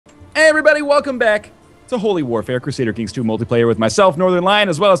Hey everybody, welcome back to Holy Warfare, Crusader Kings 2 multiplayer with myself, Northernlion,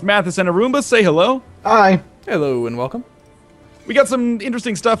 as well as Mathas and Arumba. Say hello. Hi. Hello and welcome. We got some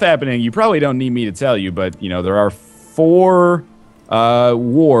interesting stuff happening. You probably don't need me to tell you, but, you know, there are 4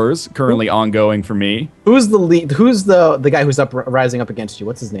 wars currently ongoing for me. Who's the lead? Who's the guy who's rising up against you?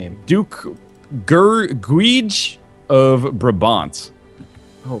 What's his name? Duke Guige of Brabant.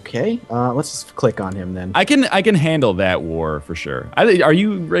 Okay. Let's just click on him then. I can handle that war for sure. Are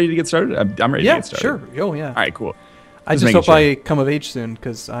you ready to get started? I'm ready to get started. Sure. Oh, yeah. All right, cool. I just hope I come of age soon,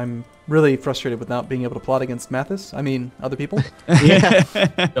 because I'm really frustrated with not being able to plot against Mathas. I mean, other people. Yeah.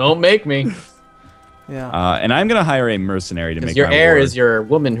 Don't make me. Yeah. And I'm going to hire a mercenary to make your my heir war. is your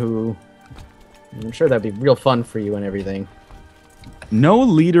woman who... I'm sure that'd be real fun for you and everything. No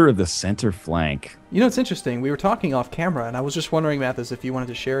leader of the center flank. You know, it's interesting. We were talking off camera, and I was just wondering, Mathas, if you wanted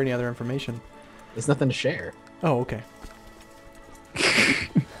to share any other information. There's nothing to share. Oh, okay.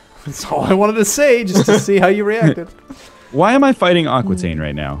 That's all I wanted to say, just to see how you reacted. Why am I fighting Aquitaine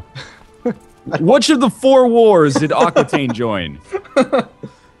right now? Which of the 4 wars did Aquitaine join?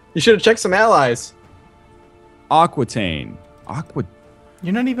 You should have checked some allies. Aquitaine.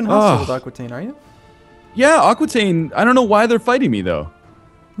 You're not even hostile with Aquitaine, are you? Yeah, Aquitaine. I don't know why they're fighting me, though.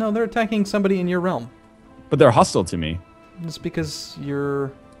 No, they're attacking somebody in your realm. But they're hostile to me. It's because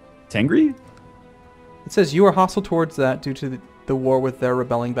you're... Tengri? It says you are hostile towards that due to the war with their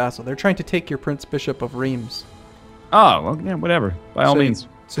rebelling vassal. They're trying to take your Prince Bishop of Reims. Oh, well, yeah, whatever. By all means.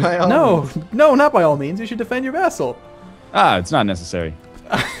 No, not by all means. You should defend your vassal. Ah, it's not necessary.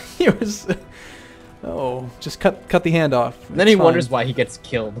 Just cut the hand off. And then he wonders why he gets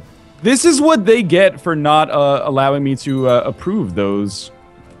killed. This is what they get for not allowing me to approve those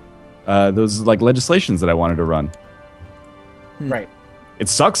like legislations that I wanted to run. Right. It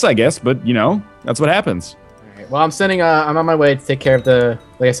sucks, I guess, but you know that's what happens. All right. Well, I'm on my way to take care of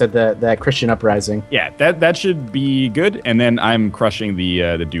like I said, that Christian uprising. Yeah, that should be good. And then I'm crushing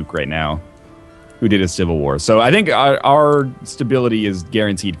the Duke right now, who did a civil war. So I think our stability is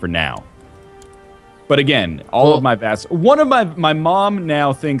guaranteed for now. But again, all of my one of my mom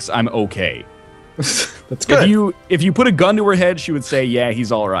now thinks I'm okay. That's good. If you put a gun to her head, she would say, yeah,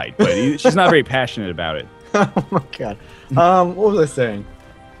 he's all right. But she's not very passionate about it. Oh my god. What was I saying?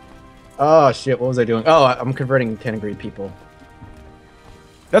 Oh shit, what was I doing? Oh, I'm converting Tengri people.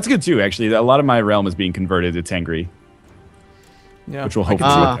 That's good too, actually. A lot of my realm is being converted to Tengri. Yeah, which will hopefully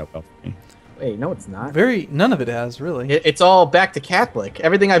work out well for me. Wait, no it's not. None of it has, really. It's all back to Catholic.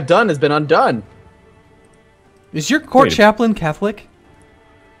 Everything I've done has been undone. Is your court chaplain Catholic?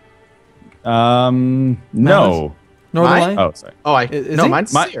 No. Northernlion? Oh, sorry. Oh, no,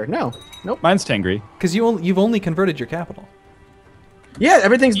 mine's Seer. No. Nope. Mine's Tengri. Because you've only converted your capital. Yeah,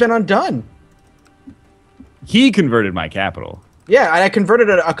 everything's been undone. He converted my capital. Yeah, I converted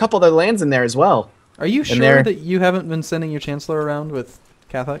a couple of the lands in there as well. Are you sure that you haven't been sending your chancellor around with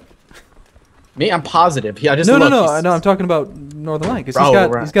Catholic? Me, I'm positive. Yeah, No, I'm talking about Northernlion because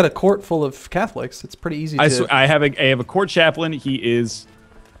he's got a court full of Catholics. It's pretty easy to. I have a court chaplain. He is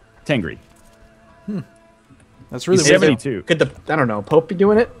Tengri. That's really weird. 72. Could I don't know, Pope be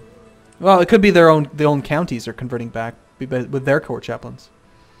doing it? Well, it could be their own counties are converting back with their court chaplains.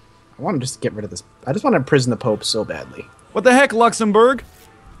 I want to just get rid of this. I just want to imprison the Pope so badly. What the heck, Luxembourg?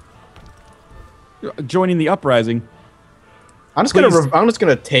 Joining the uprising. I'm just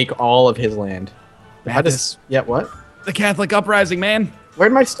gonna take all of his land. Yeah, what? The Catholic uprising, man.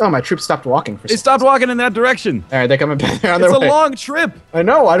 Where'd my troops stopped walking for? They stopped walking in that direction. All right, they're coming back. They're on their way. It's a long trip. I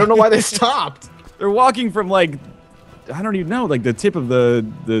know. I don't know why they stopped. They're walking from like, I don't even know, like the tip of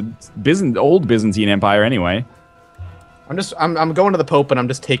the old Byzantine Empire anyway. I'm going to the Pope and I'm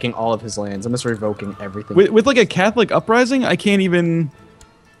just taking all of his lands. I'm just revoking everything. With like a Catholic uprising, I can't even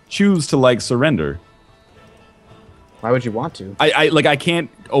choose to like surrender. Why would you want to? I can't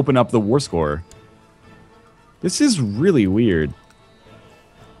open up the war score. This is really weird.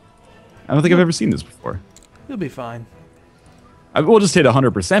 I don't think I've ever seen this before. You'll be fine. We'll just hit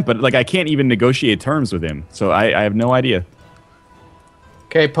 100%, but like I can't even negotiate terms with him, so I have no idea.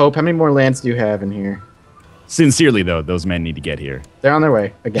 Okay, Pope, how many more lands do you have in here? Sincerely, though, those men need to get here. They're on their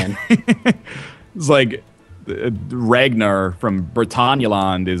way again. It's like Ragnar from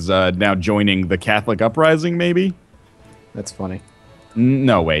Britannialand is now joining the Catholic uprising, maybe? That's funny.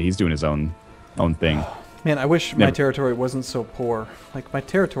 No way, he's doing his own thing. Man, I wish my territory wasn't so poor. Like, my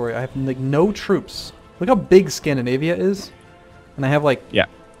territory, I have like no troops. Look how big Scandinavia is. And I have like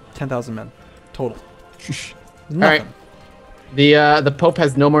 10,000 men total. All right. The Pope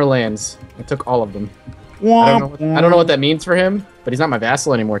has no more lands. I took all of them. I don't know what that means for him, but he's not my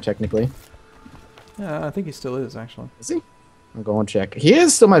vassal anymore technically. Yeah, I think he still is actually. Is he? I'm going to check. He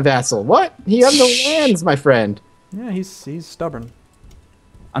is still my vassal. What? He has no lands, my friend. Yeah, he's stubborn.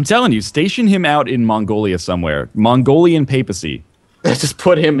 I'm telling you, station him out in Mongolia somewhere. Mongolian papacy. Just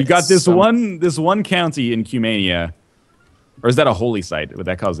put him. You got this one county in Cumania, or is that a holy site? Would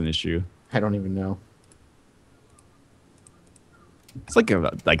that cause an issue? I don't even know.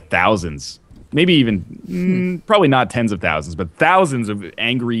 It's like thousands, maybe even probably not tens of thousands, but thousands of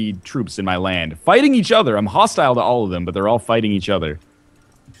angry troops in my land fighting each other. I'm hostile to all of them, but they're all fighting each other.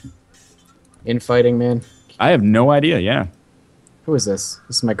 Infighting, man. I have no idea. Yeah. Who is this?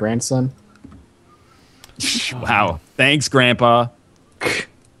 This is my grandson. Wow. Thanks, Grandpa.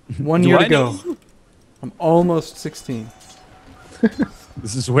 1 year to go. I'm almost 16.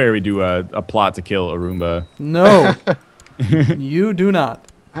 This is where we do a plot to kill Arumba. No, you do not.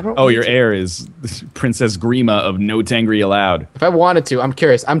 I don't. Oh, your heir is Princess Grima of No Tengri Allowed. If I wanted to, I'm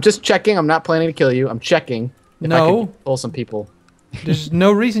curious. I'm just checking. I'm not planning to kill you. I'm checking. If I can pull some people. There's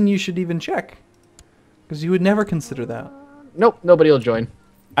no reason you should even check, because you would never consider that. Nope, nobody will join.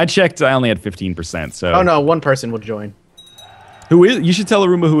 I checked. I only had 15%. So. Oh no, one person will join. Who is? You should tell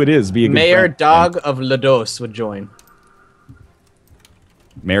Arumba who it is. Be a good Mayor friend. Dog of Lados would join.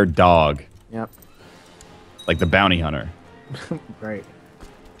 Mayor Dog. Yep. Like the bounty hunter. Right.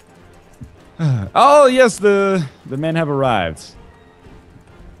 Oh yes, the men have arrived.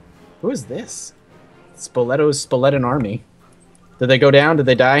 Who is this? Spoletto's Spoletan army. Did they go down? Did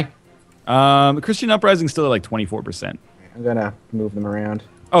they die? The Christian uprising still at like 24%. I'm gonna move them around.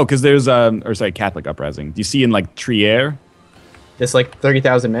 Oh, because there's Catholic uprising. Do you see in like Trier? This like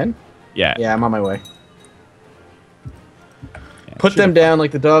 30,000 men? Yeah. Yeah, I'm on my way. Yeah, Put them down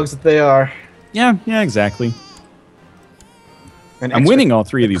like the dogs that they are. Yeah, exactly. And I'm winning all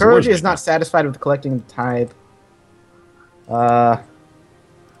three of these wars. Clergy is not satisfied with collecting the tithe. I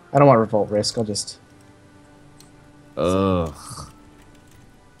don't want revolt risk. I'll just. Ugh.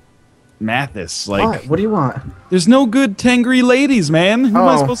 Mathas, like. What do you want? There's no good Tengri ladies, man. Who am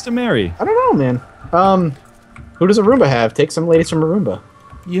I supposed to marry? I don't know, man. Who does Arumba have? Take some ladies from Arumba.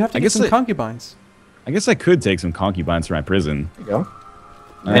 You have to get some concubines. I guess I could take some concubines from my prison. There you go.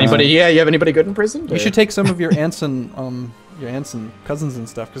 Anybody? Yeah, you have anybody good in prison? You should take some of your aunts and cousins and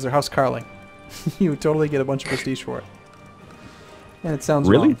stuff, because they're house carling. You would totally get a bunch of prestige for it. And it sounds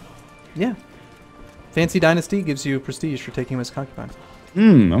really? wrong. Yeah. Fancy Dynasty gives you prestige for taking him as concubine.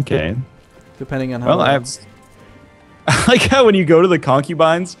 Okay. Depending on how. Well, I like how when you go to the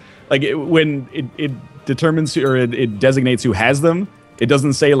concubines, like when it determines or it designates who has them, it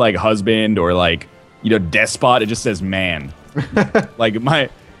doesn't say like husband or like despot. It just says man.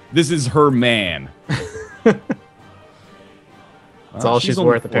 Like this is her man. That's all she's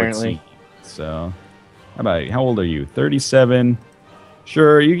worth, apparently. So, how old are you? 37.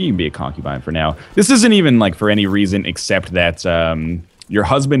 Sure, you can be a concubine for now. This isn't even like for any reason except that your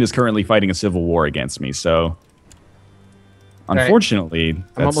husband is currently fighting a civil war against me. So, unfortunately,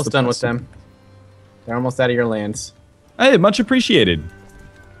 I'm almost done with them. They're almost out of your lands. Hey, much appreciated.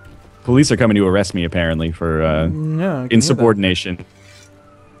 Police are coming to arrest me apparently for insubordination.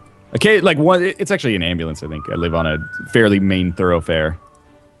 Okay, like it's actually an ambulance. I think I live on a fairly main thoroughfare.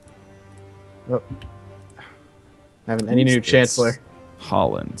 Oh. I haven't any new chancellor.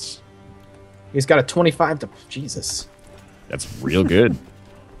 Holland's. He's got a 25 to Jesus. That's real good.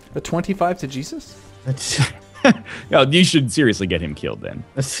 A 25 to Jesus? No, you should seriously get him killed then.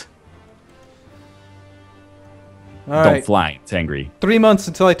 Don't fly, Tengri. 3 months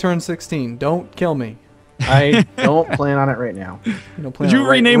until I turn 16. Don't kill me. I don't plan on it right now. Did you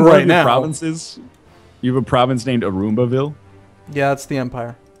rename one of your provinces? You have a province named Arumbaville? Yeah, that's the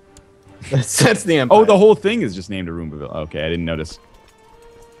empire. That's the empire. Oh, the whole thing is just named Arumbaville. Okay, I didn't notice.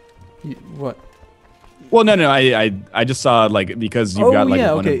 What? Well, no, I just saw like because you've got like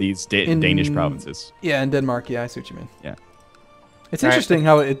one of these Danish provinces. Yeah, in Denmark. Yeah, I see what you mean. Yeah. It's interesting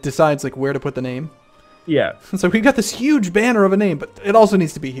how it decides like where to put the name. Yeah. So we've got this huge banner of a name, but it also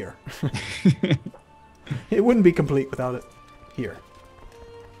needs to be here. It wouldn't be complete without it here.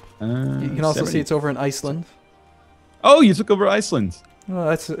 You can also see it's over in Iceland. Oh, you took over Iceland.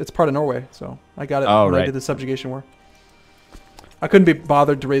 Well, it's part of Norway, so I got it when I did the subjugation war. I couldn't be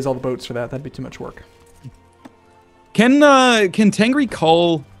bothered to raise all the boats for that. That'd be too much work. Can Tengri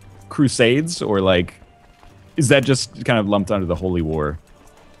call crusades, or like is that just kind of lumped under the Holy War?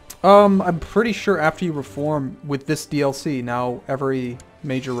 I'm pretty sure after you reform with this DLC, now every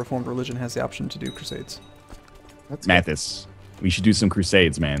major reformed religion has the option to do crusades. That's Mathas, we should do some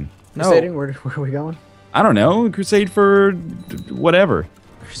crusades, man. No. Crusading? Where are we going? I don't know. Crusade for whatever.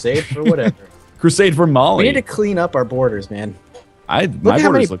 Crusade for whatever. Crusade for Mali. We need to clean up our borders, man. My Look at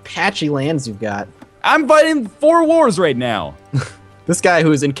how many look patchy lands you've got. I'm fighting 4 wars right now. This guy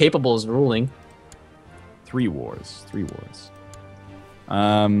who is incapable is ruling. 3 wars. 3 wars.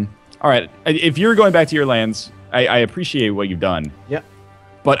 All right. If you're going back to your lands, I appreciate what you've done. Yep.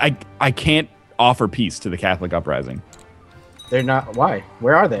 But I can't offer peace to the Catholic uprising. They're not. Why?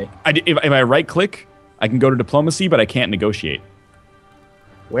 Where are they? If I right-click, I can go to diplomacy, but I can't negotiate.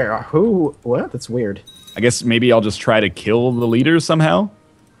 Where are who? What? That's weird. I guess maybe I'll just try to kill the leaders somehow.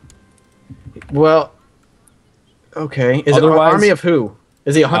 Well, okay. Is it an army of who?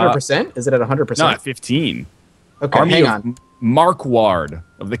 Is he 100%? Is it at 100%? No, at 15. Okay, Army hang of on. Markward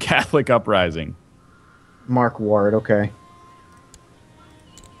of the Catholic uprising. Markward, okay.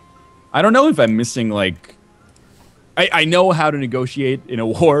 I don't know if I'm missing, like... I know how to negotiate in a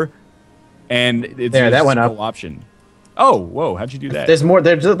war, and it's there, that went no up. option. Oh, whoa, how'd you do that? There's more.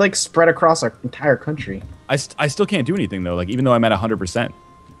 They're just, like, spread across our entire country. I still can't do anything, though, like even though I'm at 100%.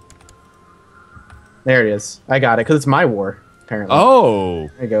 There it is. I got it, because it's my war, apparently. Oh!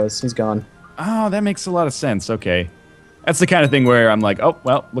 There he goes. He's gone. Oh, that makes a lot of sense. Okay. That's the kind of thing where I'm like, oh,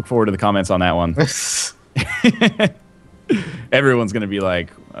 well, look forward to the comments on that one. Everyone's going to be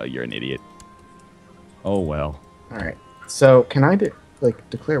like, oh, you're an idiot. Oh, well. All right. So, can I,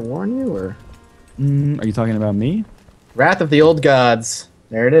 declare war on you, or? Are you talking about me? Wrath of the Old Gods.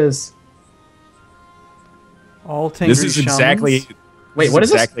 There it is. All Tengri This is exactly... shamans? Wait, what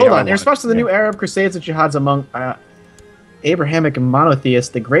is exactly this? Hold how I on. In want response it. to the new Arab crusades and jihads among Abrahamic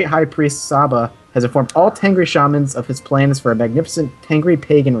monotheists, the great high priest Saba has informed all Tengri shamans of his plans for a magnificent Tengri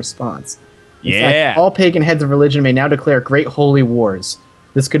pagan response. In fact, all pagan heads of religion may now declare great holy wars.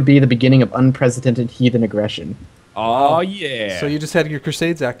 This could be the beginning of unprecedented heathen aggression. Oh, yeah. So you just had your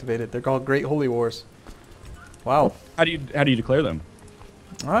crusades activated. They're called Great Holy Wars. Wow. How do you declare them?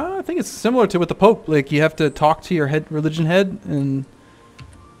 I think it's similar to with the Pope. Like, you have to talk to your religion head, and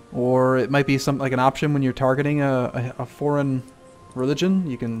or it might be like an option when you're targeting a foreign religion.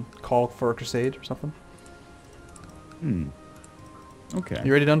 You can call for a crusade or something. Okay.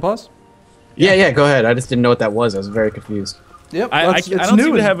 You ready to unpause? Yeah, go ahead. I just didn't know what that was. I was very confused. Yep. I don't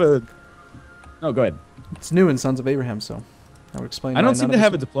seem to have a... No, go ahead. It's new in Sons of Abraham, so I would explain. I don't seem to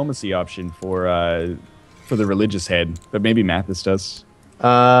have a diplomacy option for the religious head, but maybe Mathas does.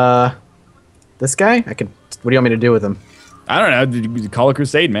 This guy? I could. What do you want me to do with him? I don't know. Call a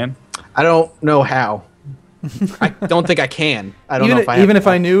crusade, man. I don't know how. I don't think I can. I don't know if I have even if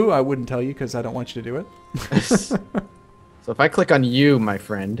I knew, I wouldn't tell you because I don't want you to do it. So if I click on you, my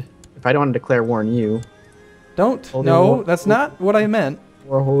friend, if I don't want to declare war on you, don't. Holy No, war. that's not what I meant.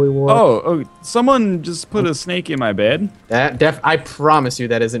 war, holy war. Oh, someone just put a snake in my bed. I promise you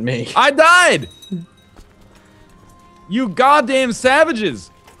that isn't me. I died! You goddamn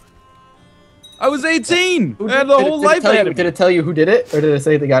savages! I was 18! I had the whole life ahead of me. Did it tell you who did it? Or did it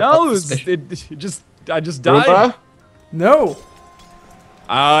say they got No, I just died. Arumba? No.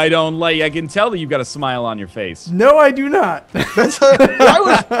 I don't like. I can tell that you've got a smile on your face. No, I do not.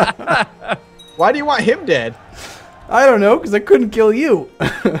 Why do you want him dead? I don't know, because I couldn't kill you.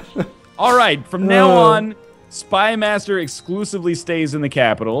 All right, from now on, Spy Master exclusively stays in the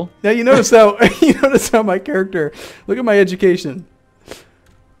capital. Now you notice how my character. Look at my education.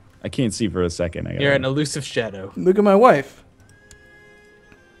 I can't see for a second. You're an elusive shadow. Look at my wife.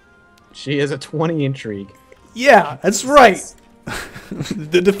 She is a 20 intrigue. Yeah, that's right.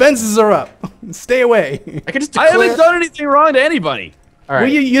 The defenses are up. Stay away. I could just I haven't done anything wrong to anybody. All right. Well,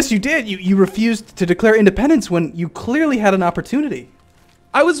 yes, you did. You refused to declare independence when you clearly had an opportunity.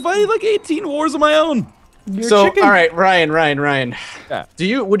 I was fighting like 18 wars of my own. You're So, a chicken. all right, Ryan.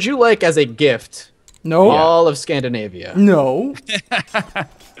 Yeah. Would you like as a gift No. all of Scandinavia? No.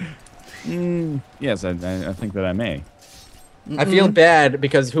 Yes, I think that I may. I feel bad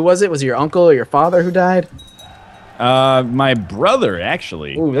because who was it? Was it your uncle or your father who died? My brother,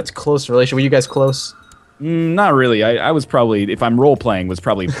 actually. Ooh, that's close relation. Were you guys close? Not really. I was probably, if I'm role-playing, was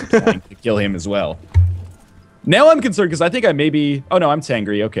probably trying to kill him as well. Now I'm concerned because I think I may be... Oh, no, I'm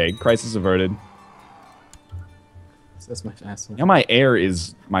Tengri. Okay, crisis averted. So that's my fast one. Now my heir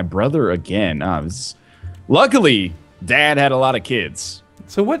is my brother again. Luckily, Dad had a lot of kids.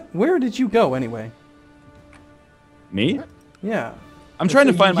 So where did you go anyway? Me? Yeah. I'm trying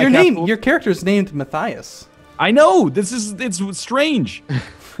to find my capital. Your character's named Matthias. I know. It's strange.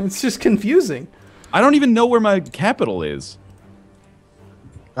 It's just confusing. I don't even know where my capital is.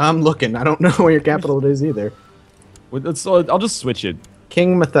 I'm looking. I don't know where your capital is either. I'll just switch it.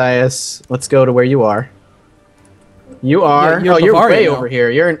 King Matthias, let's go to where you are. You are. Yeah, you're Bavaria way now. over here.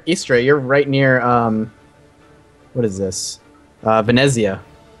 You're in Istra. You're right near. What is this? Venezia.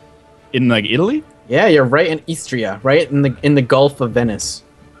 In like Italy? Yeah, you're right in Istria, right in the Gulf of Venice.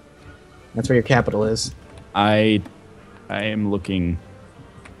 That's where your capital is. I am looking.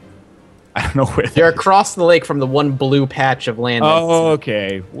 I don't know where. You're across the lake from the one blue patch of land. Oh,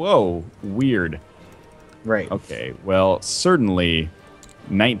 okay. Whoa, weird. Right. Okay, well, certainly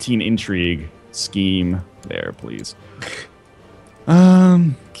 19 intrigue scheme there, please.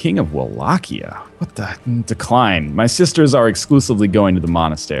 King of Wallachia. What the decline? My sisters are exclusively going to the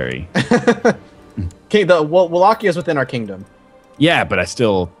monastery. Okay, Wallachia is within our kingdom. Yeah, but I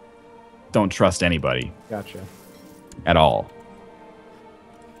still don't trust anybody Gotcha. at all.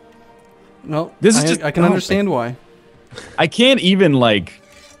 No, This is just- I can understand why. I can't even like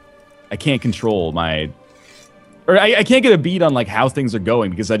I can't control my or I can't get a beat on like how things are going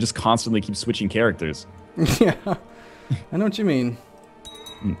because I just constantly keep switching characters. Yeah, I know what you mean.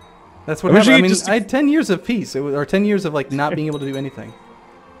 That's what I wish happened. I you mean, could just- I had 10 years of peace, or 10 years of like not being able to do anything.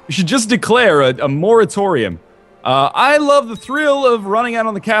 You should just declare a moratorium. I love the thrill of running out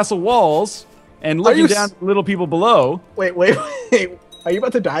on the castle walls and looking down at the little people below. Wait. Are you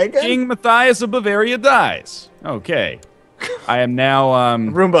about to die again? King Matthias of Bavaria dies. Okay. I am now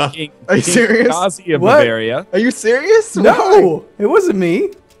Arumba. King, Are you King serious? Gazi of What? Bavaria. Are you serious? Why? No, it wasn't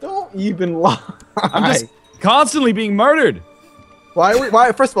me. Don't even lie. I'm just constantly being murdered.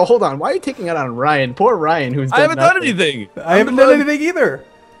 Why? First of all, hold on. Why are you taking it on Ryan? Poor Ryan, who's I haven't done nothing. anything. I haven't done anything either.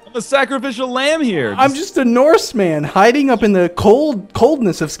 I'm a sacrificial lamb here. I'm just a Norse man hiding up in the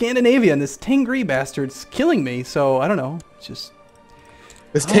coldness of Scandinavia, and this Tengri bastard's killing me. So I don't know. It's just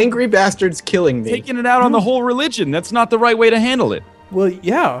This Tengri bastard's killing me. taking it out on the whole religion. That's not the right way to handle it. well,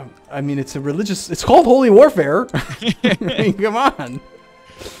 yeah. I mean, it's a religious. It's called holy warfare. I mean, come on.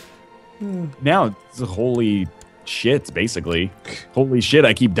 Now it's a holy shit, basically. Holy shit,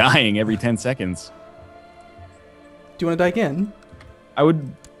 I keep dying every 10 seconds. Do you want to die again? I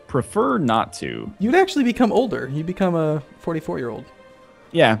would prefer not to. You'd actually become older. You become a 44-year-old.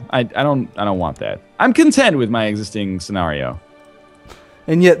 Yeah, I don't want that. I'm content with my existing scenario.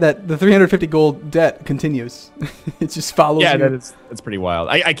 And yet the 350 gold debt continues. It just follows Yeah, you. that's pretty wild.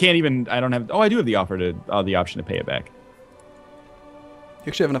 I can't even. I don't have. Oh, I do have the option to pay it back. You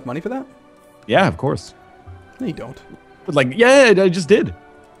actually have enough money for that? Yeah, of course. No, you don't. But like, yeah, I just did.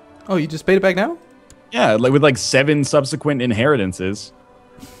 Oh, you just paid it back now? Yeah, like with like 7 subsequent inheritances.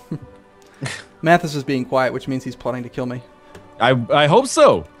 Mathas is being quiet, which means he's plotting to kill me. I hope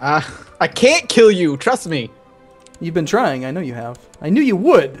so. I can't kill you. Trust me. You've been trying. I know you have. I knew you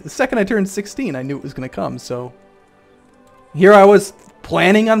would. The second I turned 16, I knew it was going to come, so... Here I was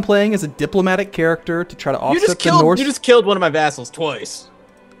planning on playing as a diplomatic character to try to offset the Norse... You just killed one of my vassals twice.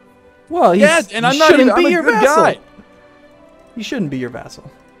 Well, Yeah, and I'm he not shouldn't even- I'm be a your good vassal. guy. He shouldn't be your vassal.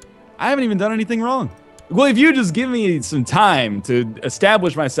 I haven't even done anything wrong. Well, if you just give me some time to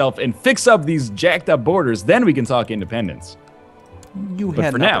establish myself and fix up these jacked up borders, then we can talk independence. You But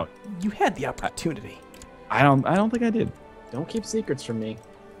had for now, you had the opportunity. I don't think I did. Don't keep secrets from me.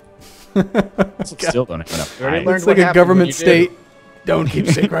 Still don't have enough You already time. learned It's what like a happened government when you state. Don't keep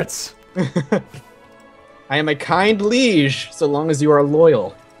secrets. I am a kind liege, so long as you are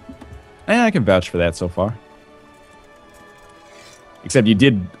loyal. I can vouch for that so far. Except you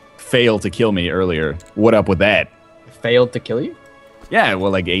did fail to kill me earlier. What up with that? I failed to kill you? Yeah,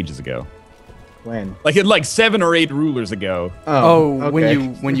 well, like ages ago. When? Like 7 or 8 rulers ago. Oh, okay.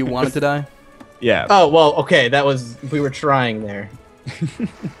 when you wanted to die? Yeah. Oh, well, okay, we were trying there.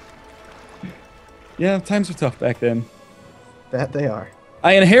 Yeah, times were tough back then. That they are.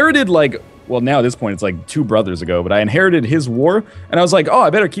 I inherited well, now at this point it's like 2 brothers ago, but I inherited his war, and I was like, oh, I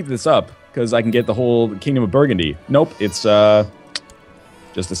better keep this up because I can get the whole kingdom of Burgundy. Nope, it's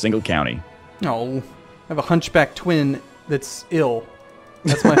just a single county. No, I have a hunchback twin that's ill.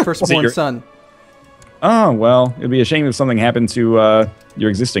 That's my firstborn your- son. Oh, well, it'd be a shame if something happened to your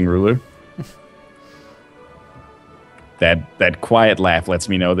existing ruler. That quiet laugh lets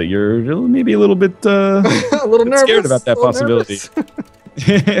me know that you're maybe a little bit a little nervous. scared about that a little possibility.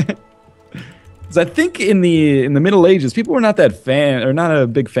 nervous. 'Cause I think in the Middle Ages, people were not that fan or not a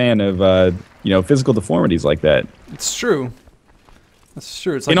big fan of physical deformities like that. It's true. That's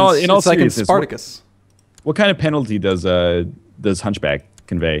true. It's like In all it's like in seriousness, Spartacus. What kind of penalty does Hunchback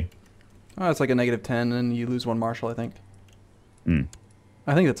convey? Oh, it's like a -10, and you lose 1 marshal, I think. Hmm.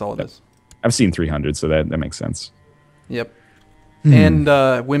 I think that's all it is. I've seen 300, so that makes sense. Yep. And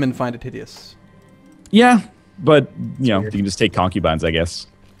women find it hideous. Yeah, but you weird. can just take concubines, I guess.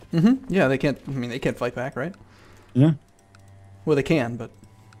 Yeah, they can't. I mean, they can't fight back, right? Yeah. Well, they can, but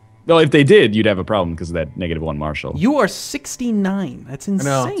Well, if they did, you'd have a problem because of that -1 marshal. you are 69. That's I insane.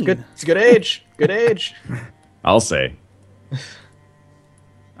 know. It's good. It's a good age. Good age. I'll say.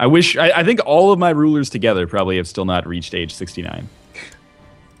 I think all of my rulers together probably have still not reached age 69.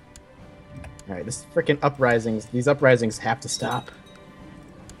 All right, this freaking uprisings. These uprisings have to stop.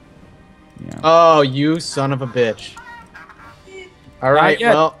 Yeah. Oh, you son of a bitch! All right,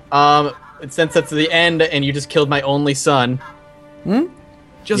 well, since that's the end, and you just killed my only son.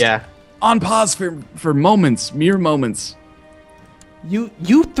 Just on pause for moments, mere moments. You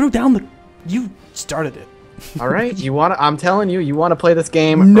threw down the. You started it. All right, I'm telling you, you want to play this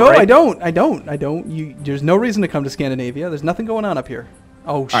game? No, right? I don't. There's no reason to come to Scandinavia. There's nothing going on up here.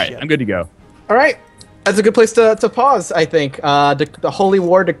 Oh shit. All right, I'm good to go. All right, that's a good place to pause. I think the holy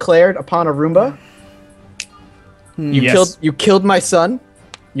war declared upon Arumba. You killed my son.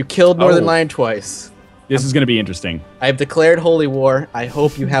 You killed Northernlion twice. This is going to be interesting. I have declared holy war. I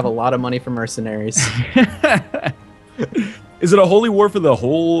hope you have a lot of money for mercenaries. Is it a holy war for the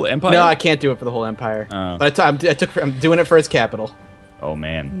whole empire? No, I can't do it for the whole empire. But I'm doing it for his capital. Oh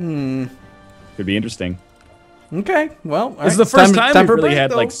man, could be interesting. Okay, well, this is the first time we've really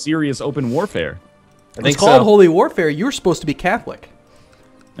had like serious open warfare. It's called holy warfare. You're supposed to be Catholic.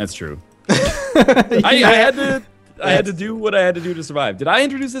 That's true. I had to do what I had to do to survive. Did I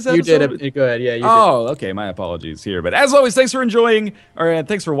introduce this episode? You did it. Go ahead. Yeah, you did. Oh, okay. My apologies here. But as always, thanks for enjoying, or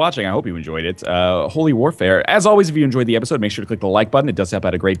thanks for watching. I hope you enjoyed it. Holy Warfare. As always, if you enjoyed the episode, make sure to click the like button. It does help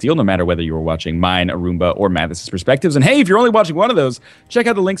out a great deal, no matter whether you were watching mine, Arumba, or Mathas' perspectives. And hey, if you're only watching one of those, check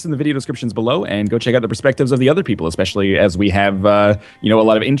out the links in the video descriptions below and go check out the perspectives of the other people, especially as we have, a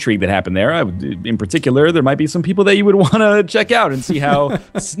lot of intrigue that happened there. In particular, there might be some people that you would want to check out and see how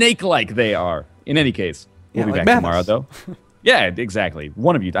snake-like they are. In any case, we'll be back tomorrow, though. Yeah, exactly.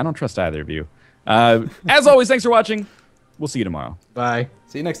 One of you. I don't trust either of you. As always, thanks for watching. We'll see you tomorrow. Bye.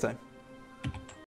 See you next time.